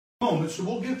moment. So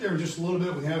we'll get there in just a little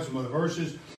bit. We have some other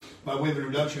verses by way of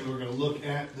introduction we're going to look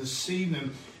at this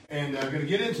evening. And I'm going to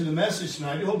get into the message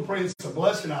tonight. I do hope and pray it's a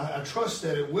blessing. I trust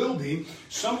that it will be.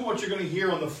 Some of what you're going to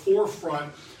hear on the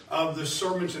forefront of the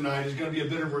sermon tonight is going to be a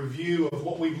bit of a review of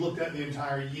what we've looked at the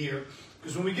entire year.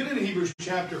 Because when we get into Hebrews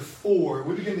chapter 4,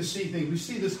 we begin to see things. We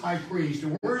see this high priest.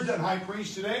 And where is that high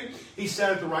priest today? He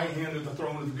sat at the right hand of the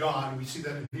throne of God. And we see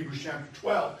that in Hebrews chapter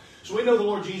 12. So we know the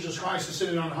Lord Jesus Christ is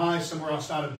sitting on high somewhere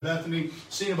outside of Bethany,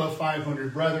 seeing about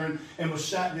 500 brethren, and was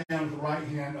sat down at the right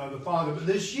hand of the Father. But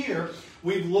this year,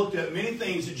 we've looked at many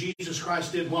things that Jesus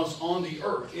Christ did whilst on the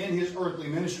earth, in his earthly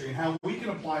ministry, and how we can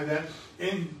apply that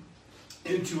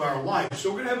into our life. So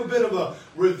we're going to have a bit of a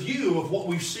review of what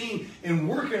we've seen and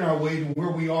working our way to where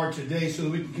we are today so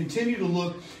that we can continue to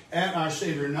look at our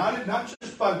Savior, not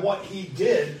just by what he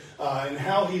did and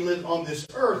how he lived on this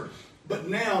earth, but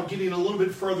now getting a little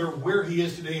bit further where he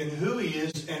is today and who he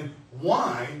is and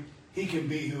why he can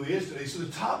be who he is today. So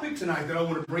the topic tonight that I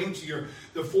want to bring to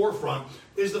the forefront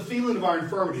is the feeling of our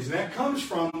infirmities. And that comes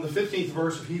from the 15th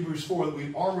verse of Hebrews 4 that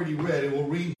we've already read, and we'll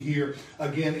read here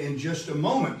again in just a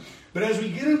moment. But as we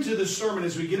get into this sermon,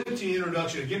 as we get into the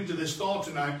introduction, and get into this thought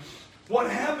tonight,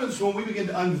 what happens when we begin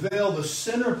to unveil the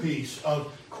centerpiece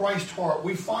of Christ's heart,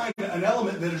 we find an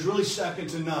element that is really second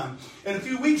to none. And a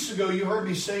few weeks ago, you heard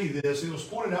me say this, and it was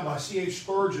pointed out by C.H.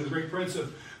 Spurgeon, the great prince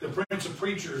of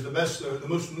preachers, the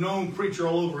most known preacher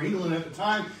all over England at the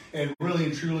time, and really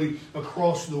and truly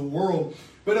across the world.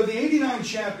 But of the 89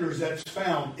 chapters that's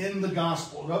found in the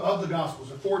Gospels,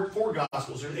 the four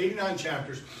Gospels, there's 89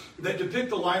 chapters that depict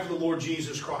the life of the Lord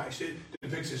Jesus Christ. It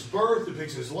depicts his birth,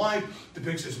 depicts his life,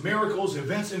 depicts his miracles,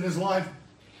 events in his life,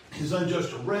 his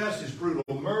unjust arrest, his brutal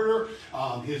murder,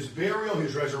 his burial,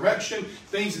 his resurrection,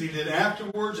 things that he did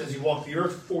afterwards as he walked the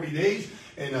earth for 40 days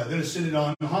and then ascended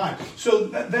on high. So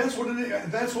that's what it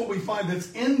is. That's what we find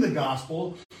that's in the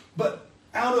Gospel. But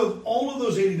out of all of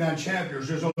those 89 chapters,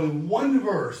 there's only one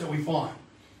verse that we find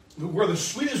where the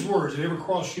sweetest words that ever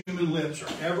crossed human lips are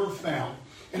ever found.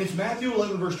 And it's Matthew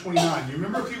 11, verse 29. You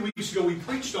remember a few weeks ago we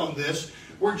preached on this,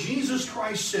 where Jesus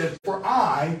Christ said, "For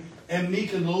I am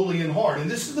meek and lowly in heart."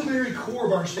 And this is the very core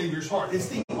of our Savior's heart. It's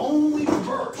the only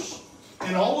verse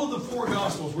in all of the four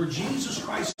Gospels where Jesus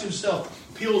Christ himself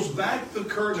peels back the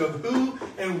curtain of who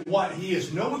and what he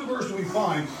is. No other verse do we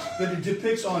find that it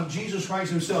depicts on Jesus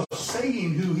Christ himself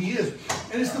saying who he is.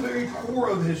 And it's the very core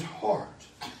of his heart.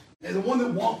 And the one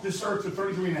that walked this earth for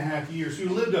 33 and a half years, who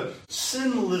lived a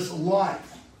sinless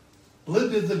life,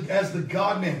 lived as the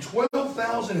God-man,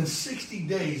 12,060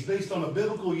 days based on a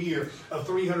biblical year of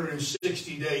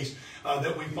 360 days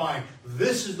that we find.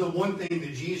 This is the one thing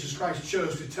that Jesus Christ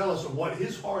chose to tell us of what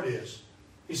his heart is.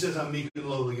 He says, "I'm meek and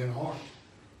lowly in heart."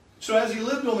 So as he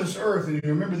lived on this earth, and you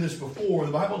remember this before,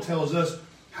 the Bible tells us,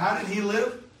 how did he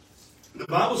live? The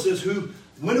Bible says, who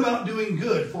went about doing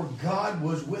good, for God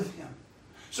was with him.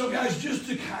 So guys, just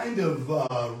to kind of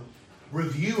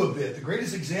review a bit, the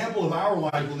greatest example of our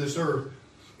life on this earth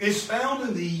is found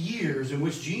in the years in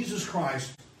which Jesus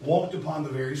Christ walked upon the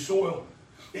very soil.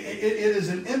 It is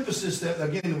an emphasis that,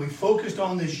 again, that we focused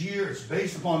on this year. It's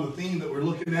based upon the theme that we're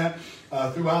looking at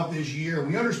throughout this year.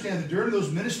 And we understand that during those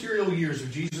ministerial years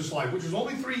of Jesus' life, which was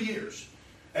only 3 years,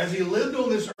 as he lived on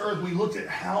this earth, we looked at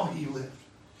how he lived.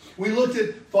 We looked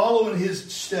at following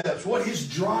his steps, what his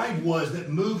drive was that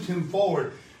moved him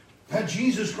forward. How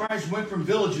Jesus Christ went from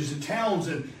villages and towns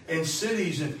and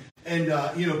cities and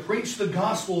preached the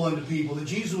gospel unto people, that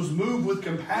Jesus was moved with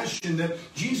compassion, that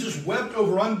Jesus wept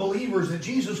over unbelievers, that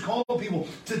Jesus called people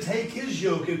to take his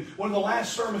yoke. And one of the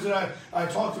last sermons that I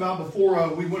talked about before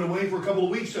we went away for a couple of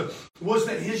weeks was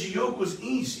that his yoke was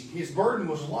easy. His burden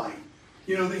was light.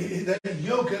 You know, that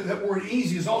yoke, that word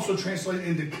easy is also translated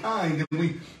into kind.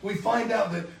 And we find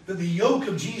out that the yoke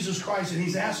of Jesus Christ that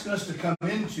he's asking us to come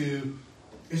into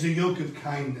is a yoke of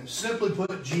kindness. Simply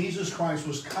put, Jesus Christ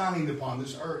was kind upon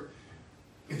this earth.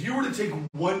 If you were to take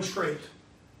one trait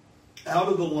out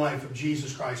of the life of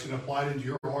Jesus Christ and apply it into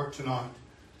your heart tonight,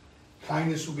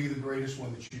 kindness will be the greatest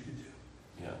one that you could do.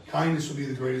 Yeah. Kindness will be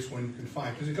the greatest one you can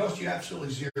find, because it costs you absolutely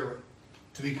zero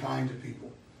to be kind to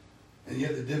people. And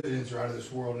yet the dividends are out of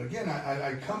this world. And again,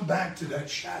 I come back to that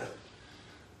shadow.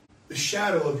 The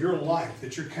shadow of your life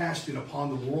that you're casting upon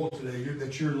the world today,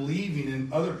 that you're leaving in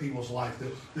other people's life,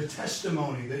 the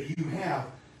testimony that you have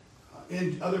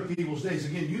in other people's days.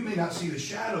 Again, you may not see the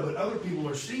shadow, but other people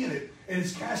are seeing it, and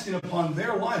it's casting upon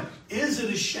their life. Is it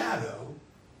a shadow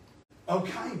of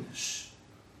kindness?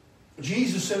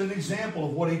 Jesus set an example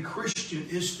of what a Christian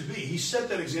is to be. He set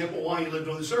that example while he lived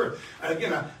on this earth. And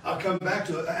again, I'll come back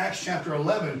to Acts chapter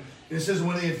 11. And it says,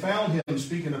 when they had found him,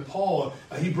 speaking of Paul,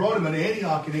 he brought him to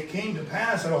Antioch, and it came to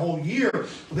pass that a whole year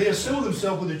they assembled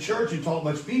themselves with the church and taught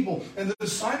much people. And the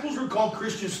disciples were called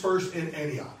Christians first in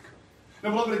Antioch.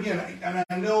 Now, beloved, again, and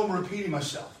I know I'm repeating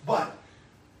myself, but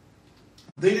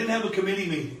they didn't have a committee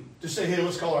meeting to say, hey,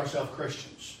 let's call ourselves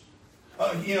Christians.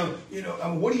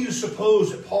 What do you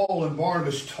suppose that Paul and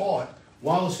Barnabas taught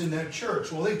while it's in that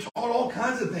church? Well, they taught all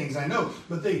kinds of things, I know,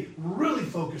 but they really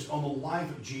focused on the life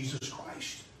of Jesus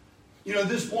Christ. At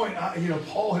this point,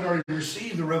 Paul had already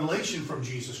received the revelation from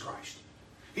Jesus Christ.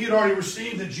 He had already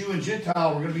received that Jew and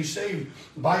Gentile were going to be saved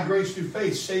by grace through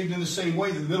faith, saved in the same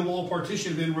way that the middle wall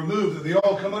partition had been removed, that they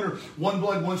all come under one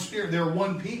blood, one spirit. They are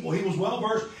one people. He was well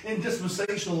versed in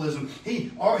dispensationalism.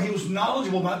 He was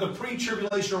knowledgeable about the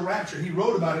pre-tribulational rapture. He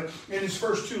wrote about it in his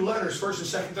first two letters, 1st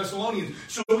and 2nd Thessalonians.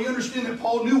 So we understand that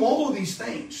Paul knew all of these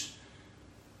things.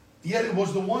 Yet it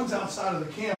was the ones outside of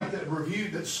the camp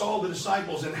that saw the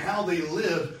disciples and how they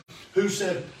lived, who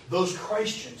said, those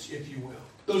Christians, if you will.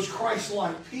 Those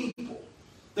Christ-like people.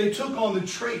 They took on the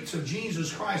traits of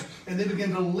Jesus Christ and they began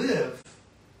to live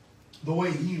the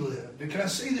way he lived. And can I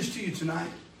say this to you tonight?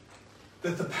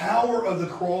 That the power of the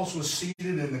cross was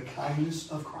seated in the kindness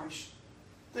of Christ.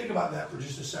 Think about that for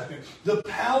just a second. The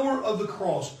power of the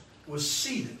cross was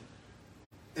seated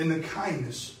in the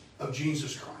kindness of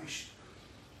Jesus Christ.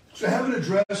 So having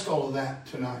addressed all of that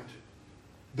tonight,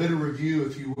 bit of review,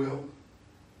 if you will.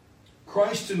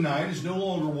 Christ tonight is no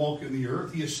longer walking the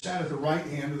earth. He is sat at the right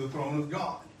hand of the throne of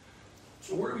God.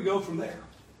 So where do we go from there?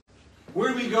 Where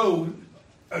do we go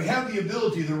and have the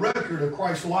ability, the record of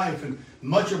Christ's life and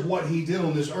much of what he did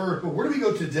on this earth? But where do we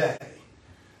go today?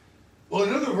 Well,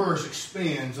 another verse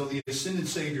expands on the ascended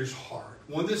Savior's heart.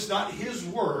 One that's not his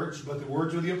words, but the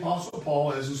words of the Apostle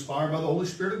Paul as inspired by the Holy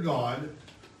Spirit of God.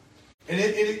 And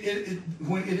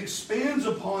when it expands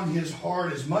upon his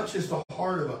heart as much as the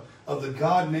heart of the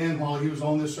God-man while he was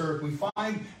on this earth, we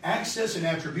find access and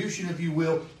attribution, if you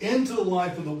will, into the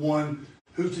life of the one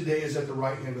who today is at the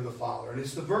right hand of the Father. And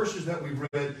it's the verses that we've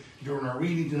read during our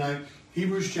reading tonight,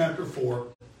 Hebrews chapter 4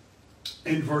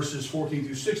 and verses 14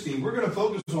 through 16. We're going to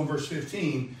focus on verse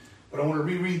 15, but I want to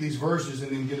reread these verses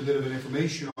and then get a bit of an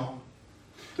information on them.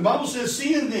 The Bible says,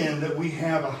 seeing then that we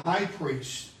have a high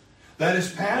priest that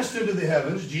is passed into the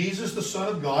heavens, Jesus the Son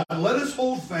of God, let us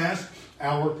hold fast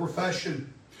our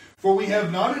profession. For we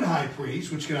have not an high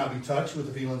priest, which cannot be touched with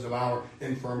the feelings of our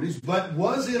infirmities, but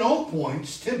was in all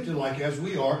points tempted like as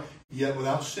we are, yet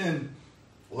without sin.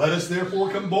 Let us therefore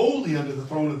come boldly unto the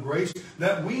throne of grace,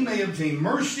 that we may obtain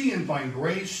mercy and find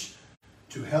grace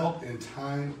to help in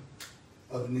time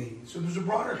of need. So there's a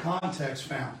broader context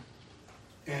found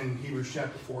in Hebrews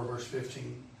chapter 4, verse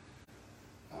 15.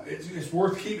 It's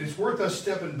worth us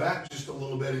stepping back just a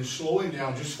little bit and slowing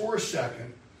down just for a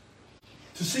second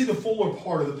to see the fuller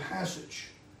part of the passage.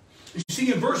 You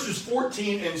see, in verses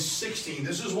 14 and 16,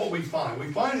 this is what we find.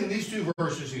 We find in these two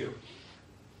verses here,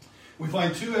 we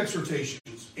find two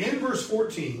exhortations. In verse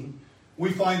 14,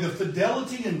 we find the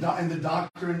fidelity in the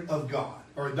doctrine of God,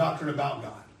 or a doctrine about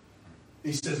God.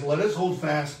 He says, let us hold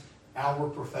fast our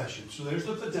profession. So there's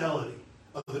the fidelity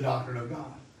of the doctrine of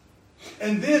God.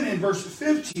 And then in verse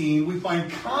 15, we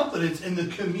find confidence in the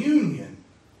communion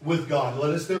with God.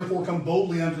 Let us therefore come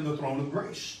boldly unto the throne of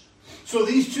grace. So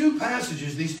these two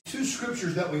passages, these two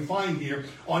scriptures that we find here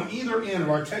on either end of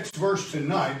our text verse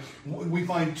tonight, we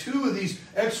find two of these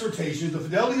exhortations, the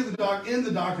fidelity of in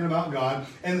the doctrine about God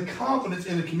and the confidence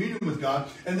in the communion with God.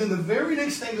 And then the very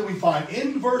next thing that we find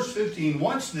in verse 15,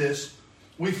 watch this,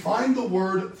 we find the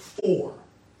word for.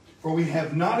 For we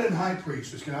have not an high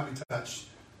priest which cannot be touched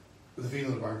with the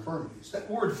feeling of our infirmities. That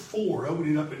word for,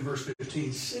 opening up in verse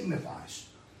 15, signifies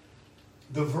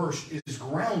the verse is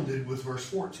grounded with verse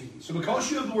 14. So because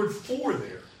you have the word for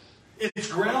there, it's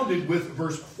grounded with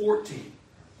verse 14.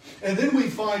 And then we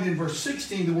find in verse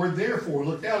 16 the word therefore.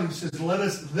 Look down, it says, let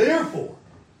us therefore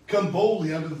come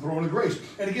boldly unto the throne of grace.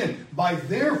 And again, by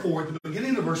therefore at the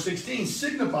beginning of verse 16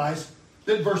 signifies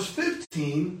that verse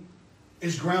 15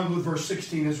 is grounded with verse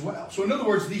 16 as well. So in other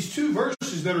words, these two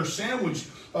verses that are sandwiched,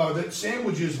 that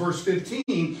sandwiches verse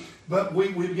 15, but we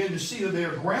begin to see that they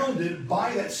are grounded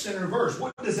by that center verse.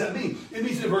 What does that mean? It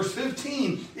means that verse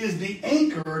 15 is the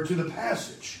anchor to the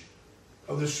passage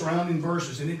of the surrounding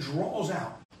verses, and it draws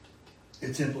out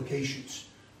its implications.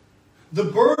 The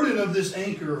burden of this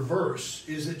anchor verse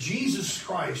is that Jesus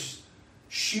Christ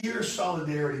sheer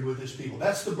solidarity with his people.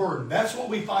 That's the burden. That's what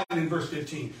we find in verse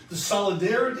 15. The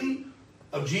solidarity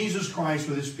of Jesus Christ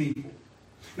with his people.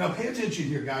 Now pay attention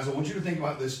here, guys. I want you to think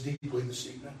about this deeply this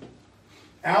evening.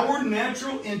 Our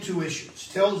natural intuitions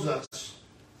tells us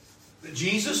that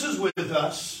Jesus is with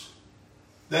us,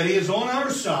 that He is on our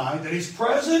side, that He's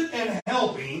present and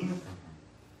helping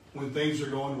when things are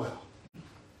going well.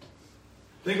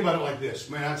 Think about it like this.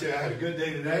 Man, I tell you, I had a good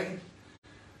day today.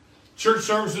 Church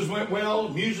services went well.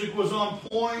 Music was on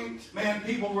point. Man,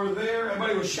 people were there.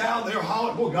 Everybody was shouting. They were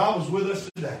hollering. Boy, God was with us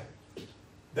today.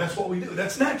 That's what we do.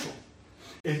 That's natural.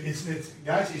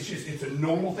 Guys, it's a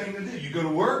normal thing to do. You go to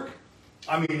work.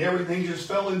 I mean, everything just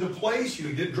fell into place.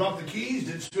 You didn't drop the keys,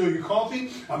 didn't spill your coffee.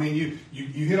 I mean,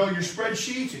 you hit all your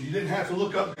spreadsheets, and you didn't have to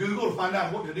look up Google to find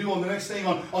out what to do on the next thing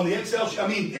on the Excel sheet. I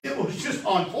mean, it was just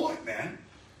on point, man.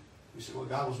 You say, well,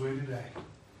 God was with you today.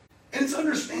 And it's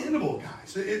understandable,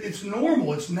 guys. It's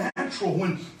normal. It's natural.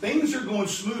 When things are going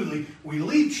smoothly, we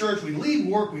leave church, we leave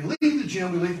work, we leave the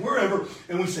gym, we leave wherever,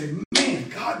 and we say, man,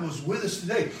 God was with us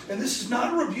today. And this is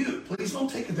not a rebuke. Please don't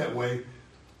take it that way.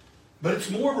 But it's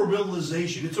more of a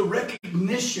realization. It's a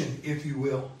recognition, if you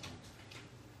will,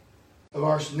 of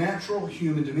our natural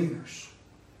human demeanors.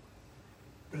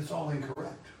 But it's all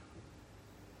incorrect.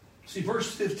 See, verse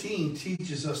 15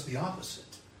 teaches us the opposite.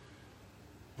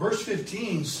 Verse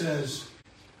 15 says,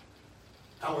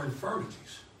 our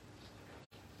infirmities.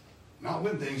 Not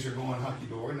when things are going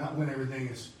hunky-dory, not when everything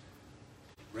is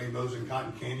rainbows and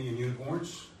cotton candy and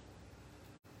unicorns.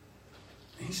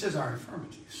 And he says our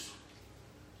infirmities.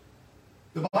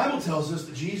 The Bible tells us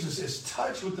that Jesus is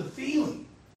touched with the feeling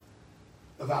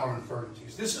of our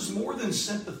infirmities. This is more than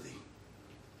sympathy.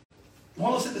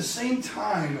 While it's at the same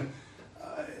time,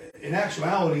 in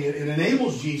actuality, it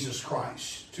enables Jesus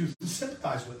Christ to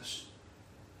sympathize with us.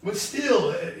 But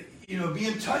still,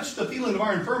 being touched, the feeling of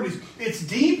our infirmities, it's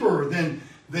deeper than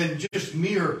just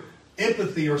mere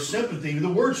empathy or sympathy. The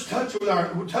words touch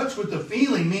with the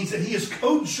feeling means that He is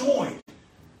co-joined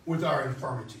with our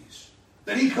infirmities.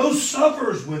 That He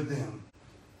co-suffers with them.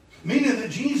 Meaning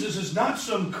that Jesus is not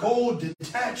some cold,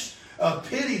 detached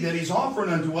pity that He's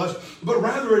offering unto us, but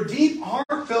rather a deep,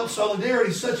 heartfelt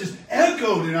solidarity such as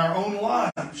echoed in our own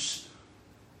lives.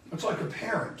 It's like a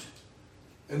parent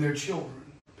and their children.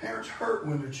 Parents hurt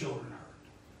when their children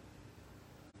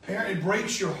hurt. It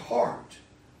breaks your heart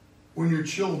when your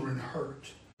children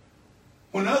hurt.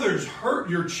 When others hurt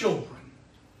your children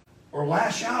or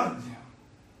lash out at them,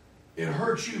 it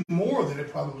hurts you more than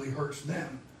it probably hurts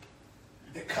them.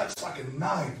 It cuts like a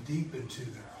knife deep into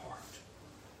their heart.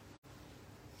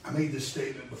 I made this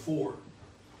statement before.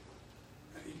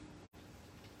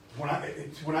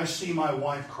 When I see my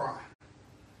wife cry,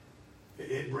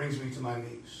 it brings me to my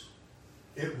knees.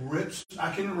 It rips.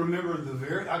 I can remember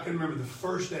the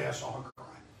first day I saw her cry.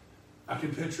 I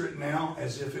can picture it now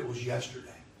as if it was yesterday.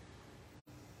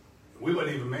 We weren't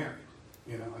even married.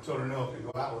 I told her no and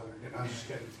go out with her. I'm just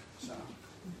kidding. So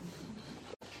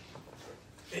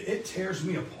it tears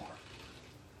me apart.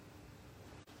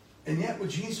 And yet with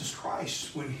Jesus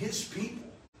Christ, when His people,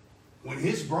 when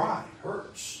His bride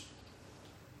hurts,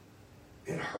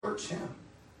 it hurts Him.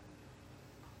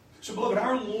 So beloved,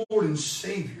 our Lord and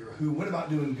Savior, who went about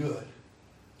doing good,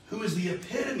 who is the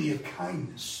epitome of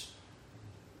kindness,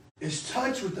 is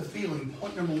touched with the feeling,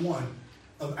 point number one,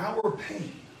 of our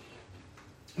pain.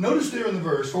 Notice there in the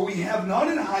verse, for we have not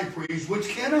a high priest which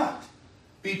cannot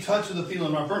be touched with the feeling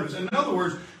of our infirmities. In other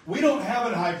words, we don't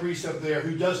have a high priest up there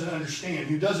who doesn't understand,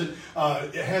 who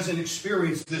hasn't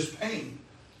experienced this pain.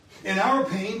 In our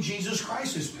pain, Jesus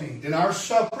Christ is pained. In our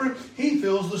suffering, He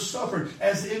feels the suffering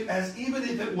as even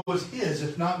if it was His,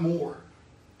 if not more.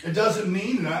 It doesn't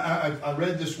mean, and I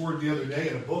read this word the other day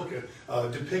in a book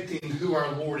depicting who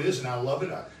our Lord is, and I love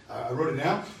it. I wrote it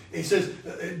down. It says,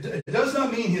 it does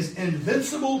not mean His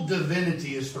invincible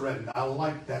divinity is threatened. I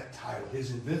like that title,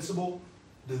 His invincible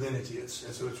divinity.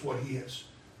 So it's what He is.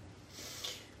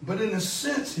 But in a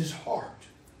sense, His heart,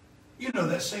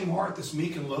 that same heart that's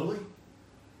meek and lowly,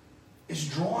 is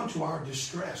drawn to our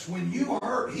distress. When you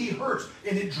hurt, He hurts,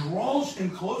 and it draws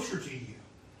Him closer to you.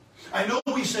 I know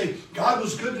we say, God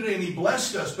was good today and He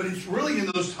blessed us, but it's really in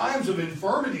those times of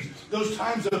infirmities, those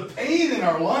times of pain in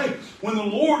our life, when the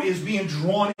Lord is being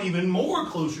drawn even more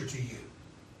closer to you.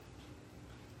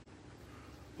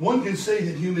 One can say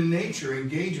that human nature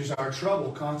engages our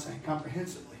trouble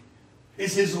comprehensively.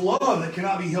 It's His love that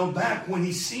cannot be held back when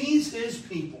He sees His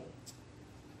people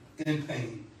in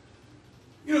pain.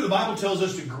 The Bible tells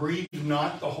us to grieve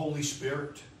not the Holy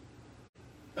Spirit.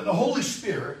 And the Holy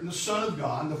Spirit and the Son of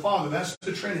God and the Father, that's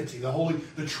the Trinity,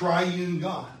 the triune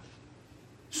God.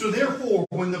 So therefore,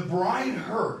 when the bride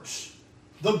hurts,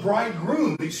 the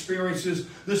bridegroom experiences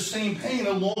the same pain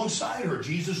alongside her.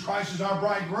 Jesus Christ is our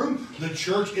bridegroom. The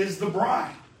church is the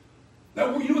bride.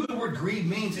 Now, you know what the word grieve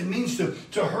means? It means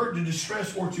to hurt, to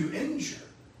distress, or to injure.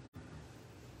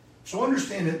 So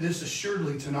understand that this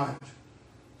assuredly tonight,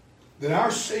 that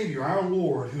our Savior, our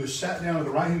Lord, who has sat down at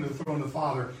the right hand of the throne of the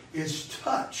Father, is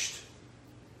touched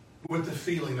with the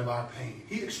feeling of our pain.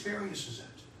 He experiences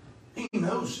it. He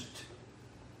knows it.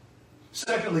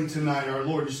 Secondly, tonight, our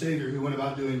Lord and Savior, who went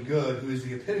about doing good, who is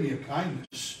the epitome of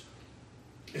kindness,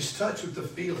 is touched with the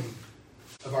feeling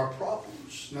of our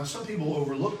problems. Now, some people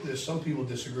overlook this. Some people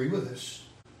disagree with this.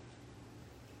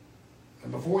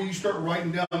 And before you start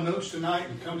writing down notes tonight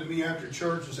and come to me after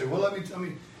church and say, well, let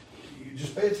me you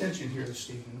just pay attention here this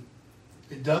evening.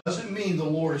 It doesn't mean the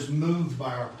Lord is moved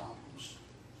by our problems.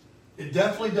 It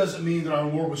definitely doesn't mean that our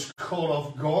Lord was caught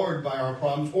off guard by our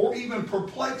problems or even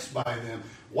perplexed by them.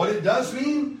 What it does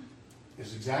mean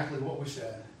is exactly what we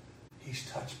said. He's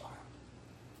touched by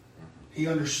them. He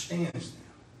understands them.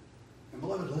 And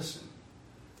beloved, listen.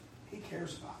 He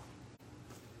cares about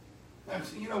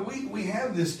them. We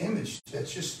have this image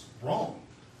that's just wrong.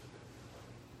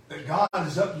 That God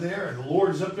is up there and the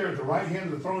Lord is up there at the right hand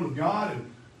of the throne of God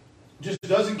and just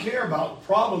doesn't care about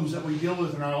problems that we deal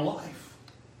with in our life.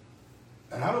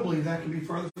 And I don't believe that can be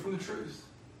further from the truth.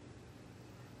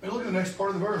 And look at the next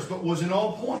part of the verse. But was in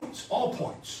all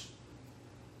points.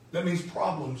 That means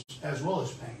problems as well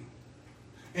as pain.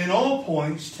 In all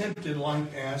points tempted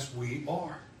like as we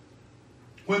are.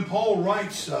 When Paul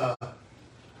writes to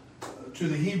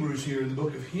the Hebrews here in the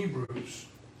book of Hebrews,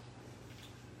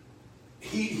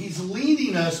 he's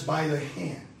leading us by the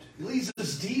hand. He leads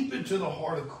us deep into the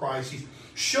heart of Christ. He's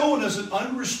showing us an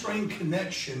unrestrained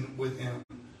connection with Him.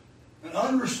 An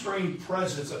unrestrained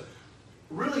presence.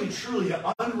 Really and truly an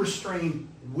unrestrained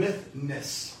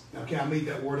witness. Okay, I made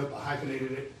that word up. I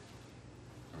hyphenated it.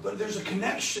 But there's a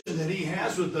connection that He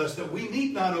has with us that we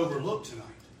need not overlook tonight.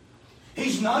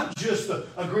 He's not just a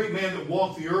great man that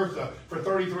walked the earth for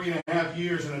 33 and a half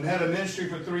years and had a ministry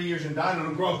for 3 years and died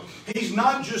on a cross. He's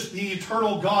not just the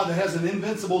eternal God that has an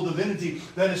invincible divinity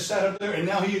that is set up there and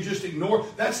now He just ignored.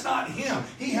 That's not Him.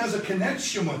 He has a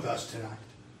connection with us tonight.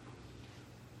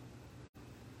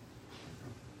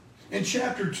 In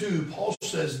chapter 2, Paul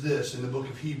says this in the book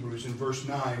of Hebrews in verse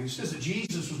 9. He says that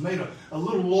Jesus was made a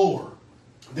little lower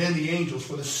than the angels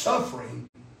for the suffering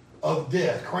of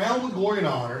death, crowned with glory and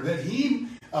honor, that He,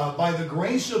 by the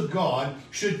grace of God,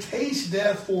 should taste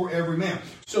death for every man.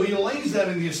 So he lays that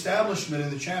in the establishment in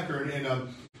the chapter,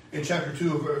 in chapter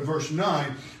 2 of verse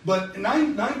 9. But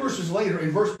nine verses later,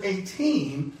 in verse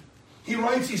 18, he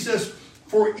writes, he says,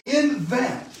 for in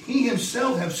that He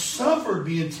Himself have suffered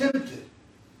being tempted,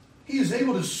 He is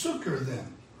able to succor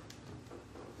them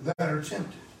that are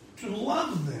tempted, to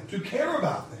love them, to care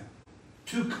about them,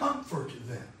 to comfort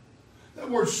them. That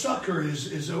word succor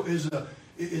is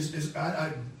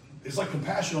like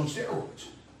compassion on steroids.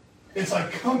 It's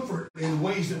like comfort in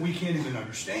ways that we can't even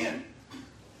understand.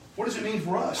 What does it mean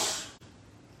for us?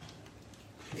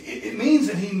 It means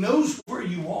that He knows where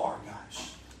you are,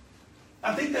 guys.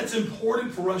 I think that's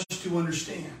important for us to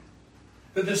understand.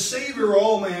 That the Savior of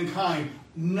all mankind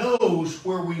knows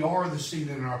where we are this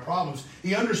evening in our problems.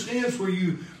 He understands where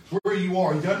you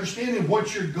are. He understands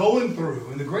what you're going through.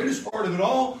 And the greatest part of it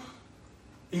all,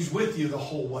 He's with you the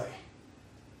whole way.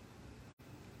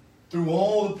 Through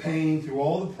all the pain, through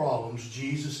all the problems,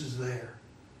 Jesus is there.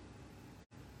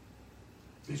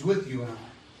 He's with you and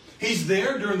I. He's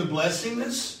there during the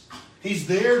blessingness. He's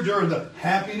there during the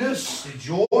happiness, the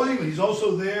joy, but He's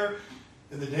also there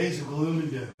in the days of gloom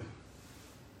and doom.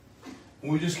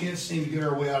 When we just can't seem to get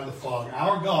our way out of the fog.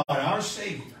 Our God, our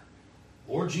Savior,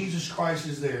 Lord Jesus Christ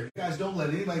is there. You guys, don't let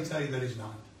anybody tell you that He's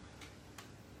not.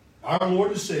 Our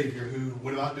Lord and Savior, who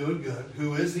went about doing good,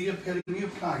 who is the epitome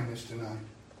of kindness tonight,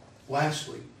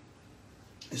 lastly,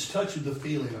 is touched with the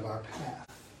feeling of our path.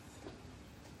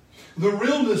 The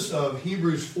realness of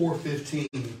Hebrews 4:15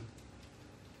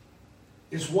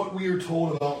 is what we are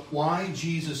told about why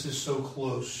Jesus is so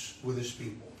close with His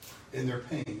people in their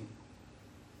pain.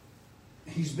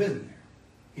 He's been there.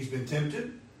 He's been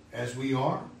tempted, as we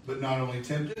are, but not only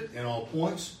tempted in all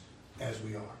points, as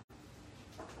we are.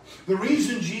 The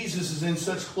reason Jesus is in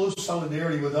such close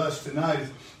solidarity with us tonight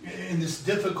in this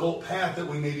difficult path that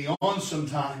we may be on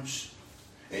sometimes,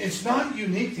 it's not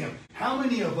unique to Him. How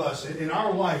many of us in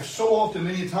our life, so often,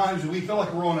 many times, we feel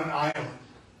like we're on an island?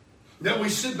 That we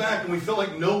sit back and we feel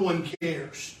like no one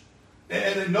cares.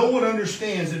 And that no one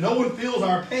understands, that no one feels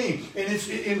our pain. And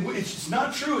it's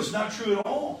not true. It's not true at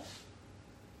all.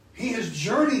 He has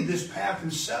journeyed this path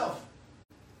Himself.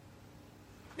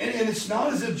 And it's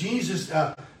not as if Jesus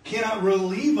cannot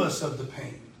relieve us of the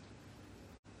pain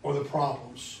or the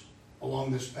problems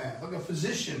along this path. Like a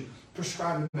physician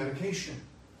prescribing medication.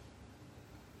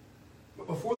 But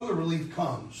before the relief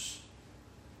comes,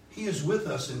 He is with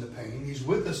us in the pain. He's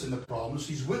with us in the problems.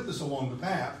 He's with us along the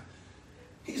path.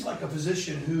 He's like a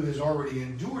physician who has already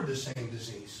endured the same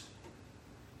disease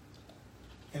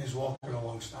and is walking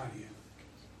alongside you.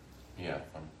 Yeah.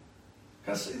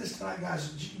 Can I say this tonight,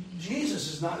 guys?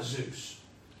 Jesus is not Zeus.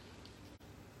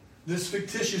 This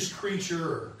fictitious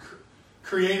creature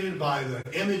created by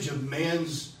the image of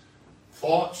man's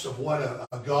thoughts of what a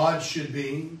God should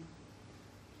be.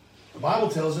 The Bible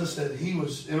tells us that he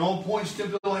was in all points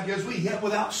tempted like as we, yet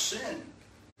without sin.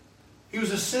 He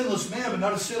was a sinless man, but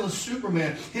not a sinless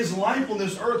Superman. His life on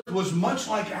this earth was much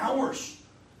like ours.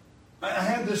 I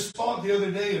had this thought the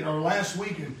other day or last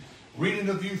week and reading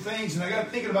a few things, and I got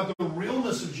thinking about the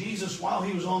realness of Jesus while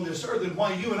he was on this earth and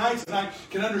why you and I tonight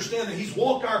can understand that he's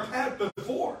walked our path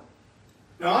before.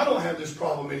 Now, I don't have this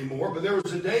problem anymore, but there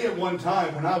was a day at one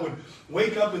time when I would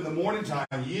wake up in the morning time,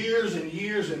 years and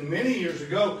years and many years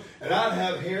ago, and I'd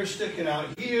have hair sticking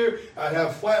out here, I'd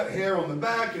have flat hair on the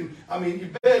back, and your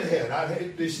bedhead,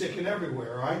 I'd be sticking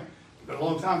everywhere, right? It's been a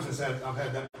long time since I've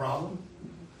had that problem.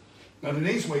 Now,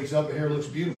 Denise wakes up, her hair looks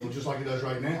beautiful, just like it does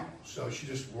right now. So she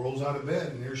just rolls out of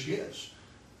bed, and there she is.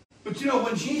 But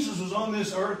when Jesus was on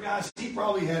this earth, guys, he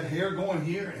probably had hair going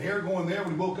here and hair going there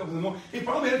when he woke up in the morning. He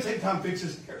probably had to take time to fix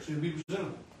his hair so he'd be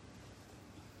presentable.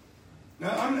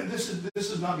 Now, this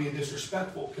is not being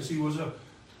disrespectful because he was a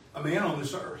man on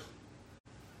this earth.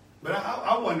 But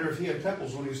I wonder if he had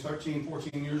pimples when he was 13,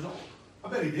 14 years old. I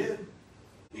bet he did.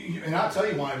 And I'll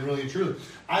tell you why, really and truly.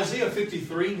 Isaiah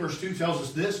 53, verse 2 tells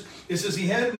us this. It says, he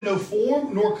had no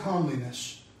form nor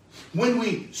comeliness. When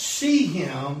we see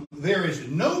him, there is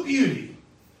no beauty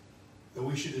that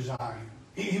we should desire him.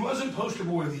 He wasn't poster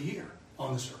boy of the year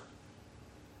on this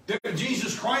earth.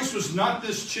 Jesus Christ was not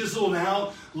this chiseled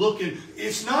out looking.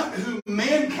 It's not who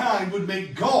mankind would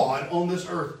make God on this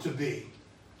earth to be.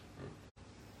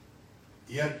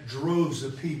 Yet droves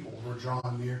of people were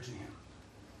drawn near to him.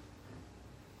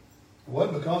 It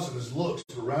wasn't because of his looks,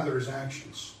 but rather his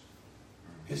actions,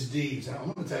 his deeds. And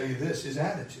I'm going to tell you this, his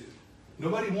attitude.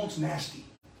 Nobody wants nasty.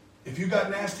 If you got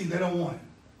nasty, they don't want it.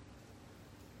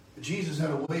 But Jesus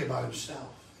had a way about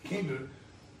himself. He came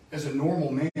as a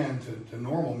normal man to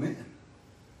normal men.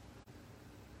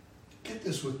 Get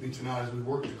this with me tonight as we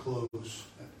work to close.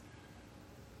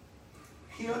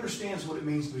 He understands what it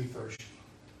means to be thirsty.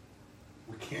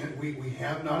 We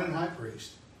have not an high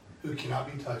priest who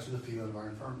cannot be touched with the feeling of our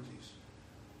infirmities.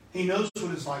 He knows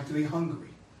what it's like to be hungry.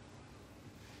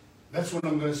 That's what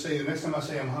I'm going to say. The next time I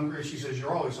say I'm hungry, she says,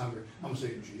 you're always hungry. I'm going to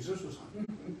say, Jesus was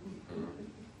hungry.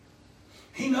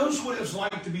 He knows what it's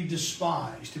like to be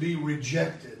despised, to be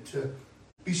rejected, to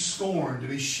be scorned, to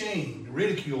be shamed,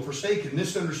 ridiculed, forsaken,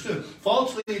 misunderstood,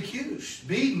 falsely accused,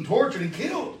 beaten, tortured, and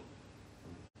killed.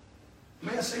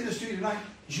 May I say this to you tonight?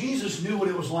 Jesus knew what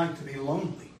it was like to be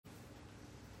lonely,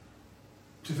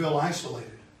 to feel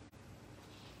isolated,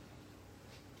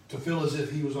 to feel as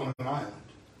if he was on an island.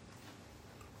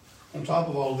 On top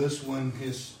of all this, when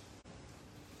his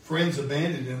friends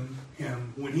abandoned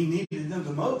him when he needed them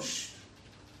the most.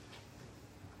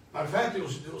 Matter of fact, it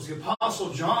was the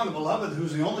Apostle John, the beloved, who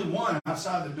was the only one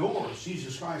outside the door as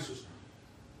Jesus Christ was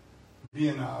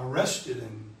being arrested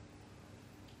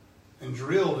and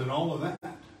drilled and all of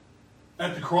that.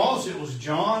 At the cross, it was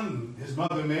John and his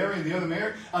mother Mary and the other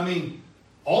Mary.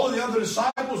 All of the other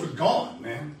disciples were gone,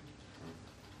 man.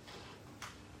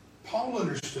 Paul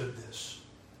understood this.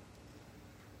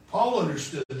 Paul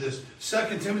understood this.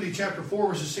 2 Timothy chapter 4,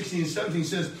 verses 16 and 17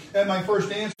 says, at my first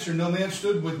answer, no man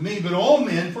stood with me, but all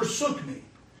men forsook me.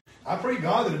 I pray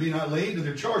God that it be not laid to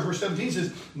their charge. Verse 17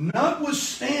 says,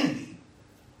 notwithstanding,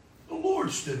 the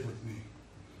Lord stood with me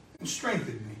and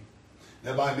strengthened me,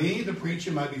 that by me the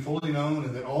preaching might be fully known,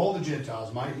 and that all the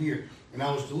Gentiles might hear. And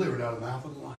I was delivered out of the mouth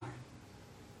of the lion.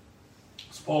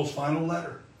 It's Paul's final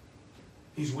letter.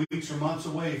 He's weeks or months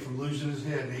away from losing his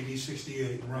head in AD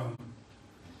 68 in Rome.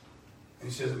 And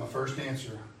he says, at my first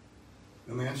answer,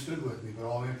 no man stood with me, but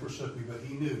all men forsook me. But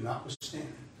he knew,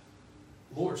 notwithstanding,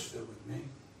 the Lord stood with me.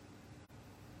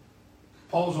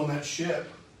 Paul's on that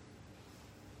ship,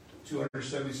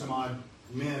 270 some odd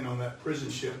men on that prison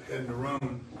ship heading to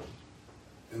Rome.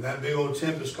 And that big old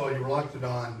tempest called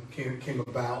Euroclydon came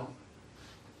about.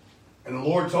 And the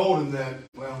Lord told him that,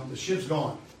 the ship's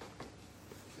gone.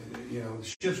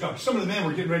 The ship's gone. Some of the men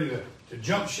were getting ready to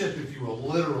jump ship, if you will,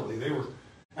 literally. They were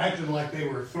acting like they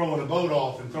were throwing a boat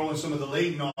off and throwing some of the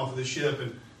laden off of the ship,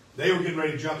 and they were getting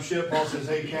ready to jump ship. Paul says,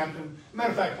 hey, Captain. Matter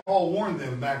of fact, Paul warned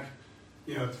them back,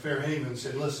 at the Fair Haven and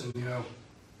said, listen, the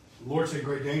Lord said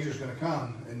great danger is going to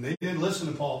come. And they didn't listen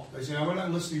to Paul. They said, we're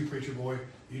not listening to you, preacher boy.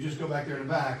 You just go back there in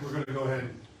the back. We're going to go ahead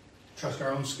and trust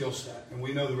our own skill set. And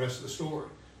we know the rest of the story.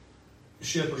 The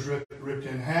ship was ripped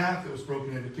in half. It was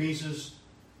broken into pieces.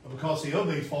 But because he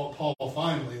obeyed Paul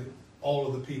finally, all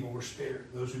of the people were spared.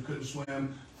 Those who couldn't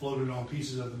swim floated on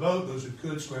pieces of the boat. Those who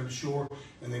could swam to shore,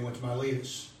 and they went to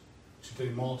Miletus, to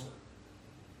Malta.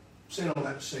 I'm saying all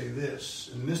that to say this.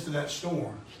 In the midst of that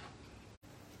storm,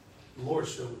 the Lord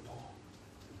stood with Paul.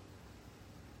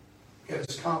 He had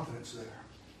his confidence there.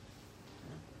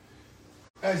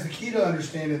 Guys, the key to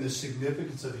understanding the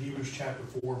significance of Hebrews chapter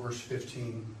 4, verse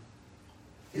 15,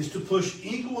 is to push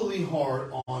equally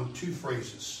hard on two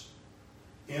phrases.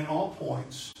 In all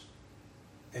points,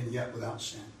 and yet without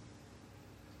sin.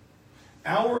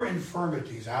 Our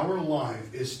infirmities, our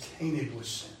life is tainted with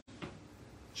sin.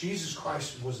 Jesus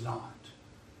Christ was not.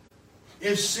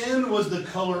 If sin was the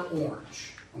color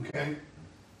orange, okay,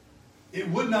 it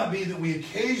would not be that we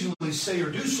occasionally say or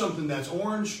do something that's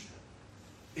orange.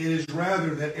 It is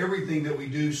rather that everything that we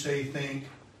do, say, think,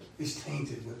 is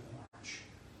tainted with orange.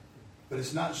 But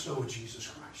it's not so with Jesus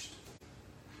Christ.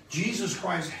 Jesus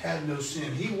Christ had no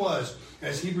sin. He was,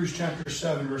 as Hebrews chapter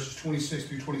 7, verses 26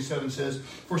 through 27 says,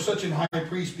 for such an high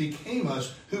priest became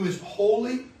us, who is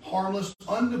holy, harmless,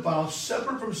 undefiled,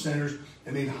 separate from sinners,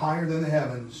 and made higher than the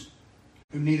heavens,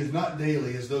 who needeth not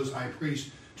daily, as those high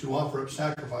priests, to offer up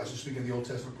sacrifices, speaking of the Old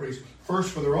Testament priests,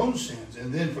 first for their own sins,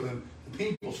 and then for the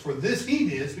people's. For this he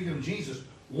did, speaking of Jesus,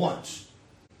 once,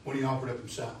 when he offered up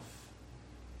himself.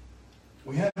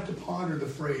 We have to ponder the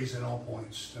phrase in all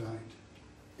points tonight.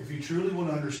 If you truly want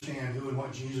to understand who and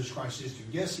what Jesus Christ is to you,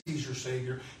 yes, he's your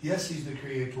Savior. Yes, he's the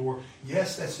Creator.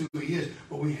 Yes, that's who he is.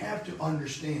 But we have to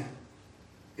understand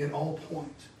in all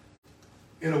point,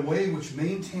 in a way which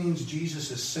maintains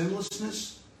Jesus'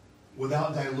 sinlessness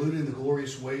without diluting the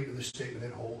glorious weight of the statement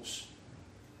it holds.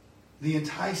 The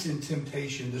enticing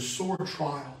temptation, the sore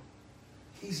trial,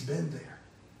 he's been there.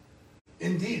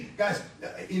 Indeed, guys,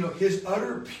 his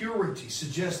utter purity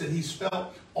suggests that he's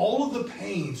felt all of the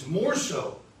pains more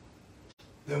so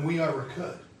than we ever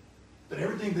could. But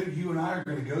everything that you and I are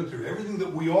going to go through, everything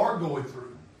that we are going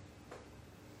through,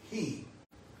 he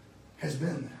has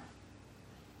been there.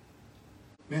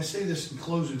 May I say this in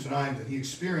closing tonight, that he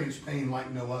experienced pain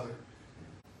like no other.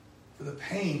 For the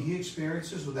pain he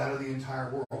experiences was that of the entire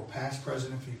world, past,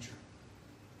 present, and future.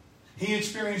 He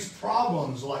experienced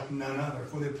problems like none other.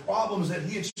 For the problems that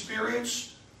he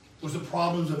experienced was the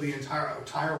problems of the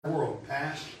entire world,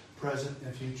 past, present,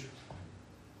 and future.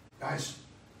 Guys,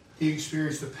 he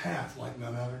experienced the path like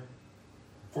none other.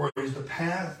 For it is the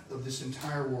path of this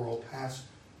entire world, past,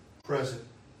 present,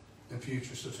 and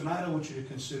future. So tonight I want you to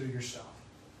consider yourself.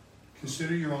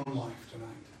 Consider your own life tonight.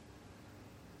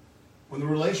 When the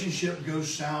relationship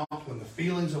goes south, when the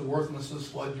feelings of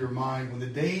worthlessness flood your mind, when the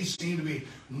days seem to be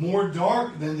more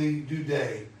dark than they do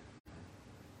day,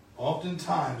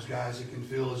 oftentimes, guys, it can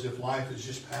feel as if life is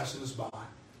just passing us by.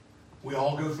 We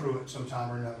all go through it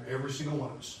sometime or another, every single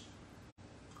one of us.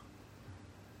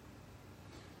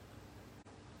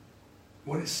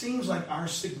 When it seems like our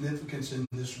significance in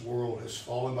this world has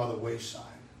fallen by the wayside,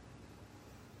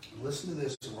 listen to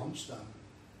this, we're almost done.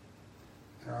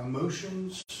 And our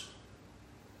emotions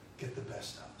get the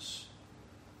best of us.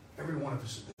 Every one of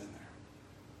us has been there.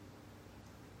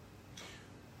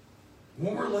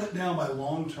 When we're let down by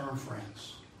long-term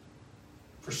friends,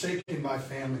 forsaken by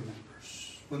family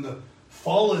members, when the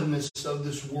fallenness of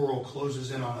this world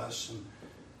closes in on us and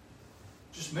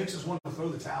just makes us want to throw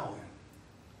the towel in.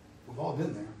 We've all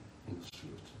been there.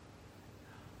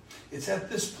 It's at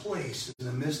this place in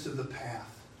the midst of the path,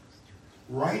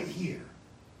 right here,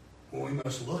 when we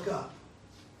must look up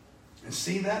and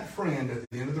see that friend at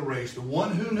the end of the race, the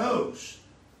one who knows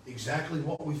exactly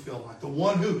what we feel like, the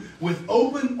one who, with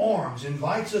open arms,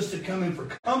 invites us to come in for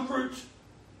comfort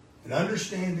and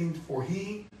understanding, for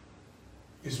he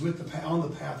is on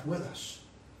the path with us.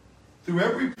 Through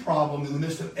every problem, in the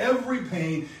midst of every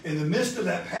pain, in the midst of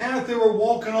that path they were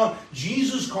walking on,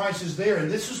 Jesus Christ is there. And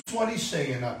this is what he's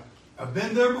saying. I've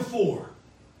been there before,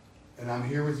 and I'm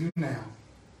here with you now.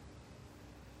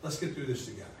 Let's get through this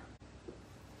together.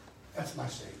 That's my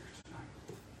Savior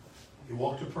tonight. He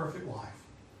walked a perfect life,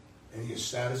 and he is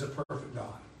sat as a perfect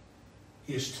God.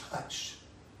 He is touched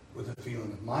with the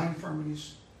feeling of my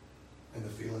infirmities and the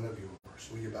feeling of yours.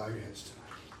 Will you bow your heads tonight?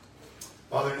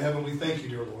 Father in heaven, we thank you,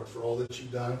 dear Lord, for all that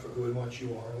you've done, for who and what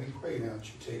you are. And we pray now that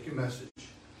you take your message,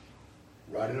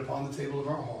 write it upon the table of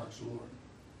our hearts, Lord.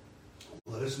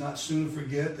 Let us not soon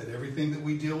forget that everything that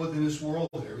we deal with in this world,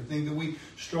 everything that we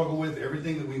struggle with,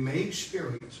 everything that we may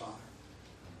experience, Father,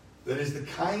 that is the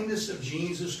kindness of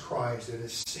Jesus Christ that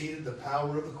has seated the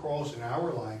power of the cross in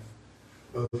our life,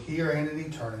 both here and in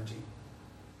eternity.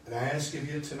 And I ask of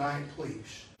you tonight,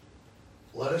 please,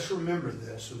 let us remember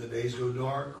this when the days go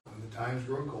dark, when the the times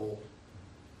grow cold,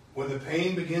 when the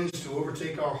pain begins to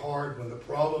overtake our heart, when the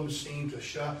problems seem to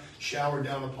shower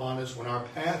down upon us, when our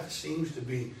path seems to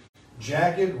be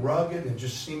jagged, rugged, and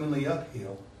just seemingly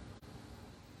uphill,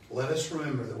 let us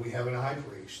remember that we have a high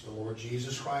priest, the Lord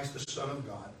Jesus Christ, the Son of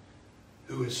God,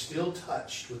 who is still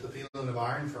touched with the feeling of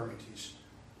our infirmities,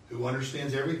 who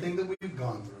understands everything that we've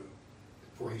gone through,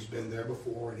 for he's been there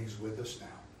before and he's with us now.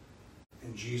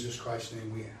 In Jesus Christ's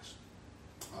name we ask.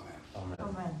 Amen.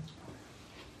 Amen.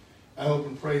 I hope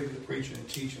and pray that the preaching and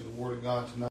teaching of the Word of God tonight